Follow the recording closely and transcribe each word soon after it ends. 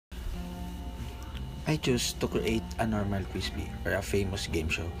I choose to create a normal quiz bee or a famous game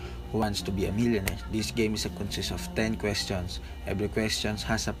show. Who Wants to Be a Millionaire? This game consists of 10 questions. Every question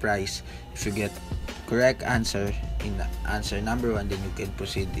has a prize. If you get correct answer in answer number 1, then you can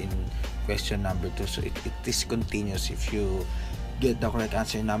proceed in question number 2. So it is continuous. If you get the correct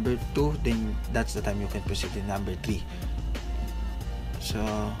answer in number 2, then that's the time you can proceed in number 3. So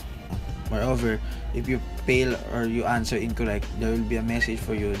moreover, if you fail or you answer incorrect, there will be a message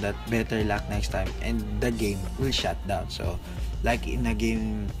for you that better luck next time, and the game will shut down. So like in a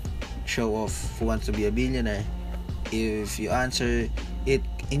game show of Who Wants to Be a Billionaire, if you answer it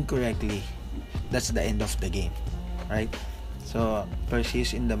incorrectly, that's the end of the game, right? So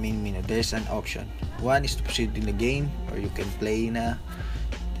persist in the main menu, there's an option. 1 is to proceed in the game, or you can play na.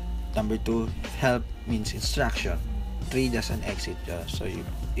 Number 2, help means instruction. 3, just an exit. So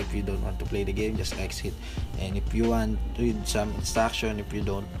if you don't want to play the game, just exit. And if you want to read some instruction, if you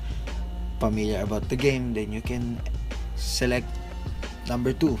don't familiar about the game, then you can select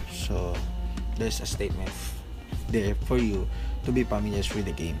number 2. So there's a statement there for you to be familiar with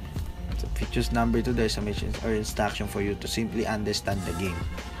the game. So if you choose number 2, there's a mission or instruction for you to simply understand the game.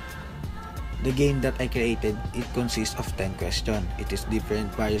 The game that I created, it consists of 10 questions. It is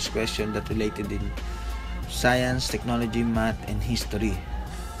different various questions that related in science, technology, math, and history.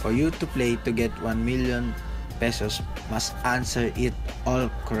 For you to play to get 1 million pesos, must answer it all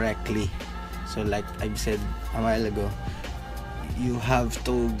correctly. So like I've said a while ago, you have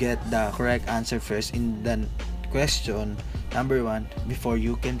to get the correct answer first in the question number 1 before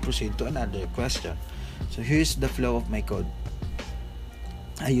you can proceed to another question. So here's the flow of my code.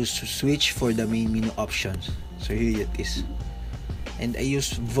 I use switch for the main menu options. So here it is. And I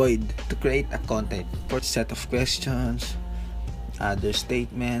use void to create a content for set of questions, other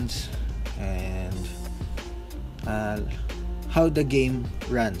statements, and how the game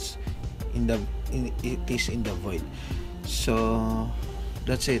runs it is in the void. So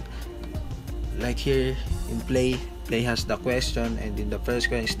that's it. Like here in play has the question, and in the first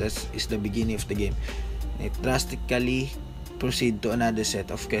question is the beginning of the game. It drastically proceed to another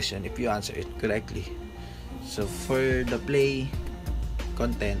set of questions if you answer it correctly. So for the play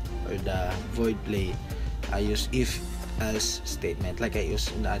content or the void play, I use if else statement like I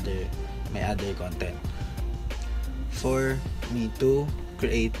use in my other content. For me to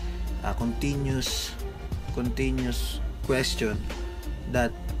create a continuous question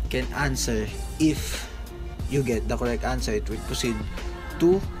that can answer, if you get the correct answer, it will proceed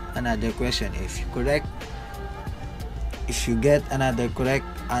to another question. If you get another correct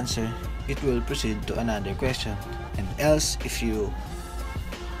answer, it will proceed to another question. And else, if you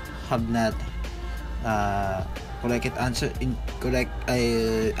have not answer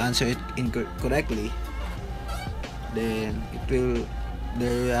it incorrectly, then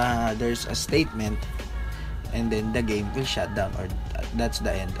there's a statement, and then the game will shut down, or that's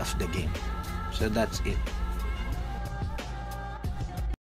the end of the game. So that's it.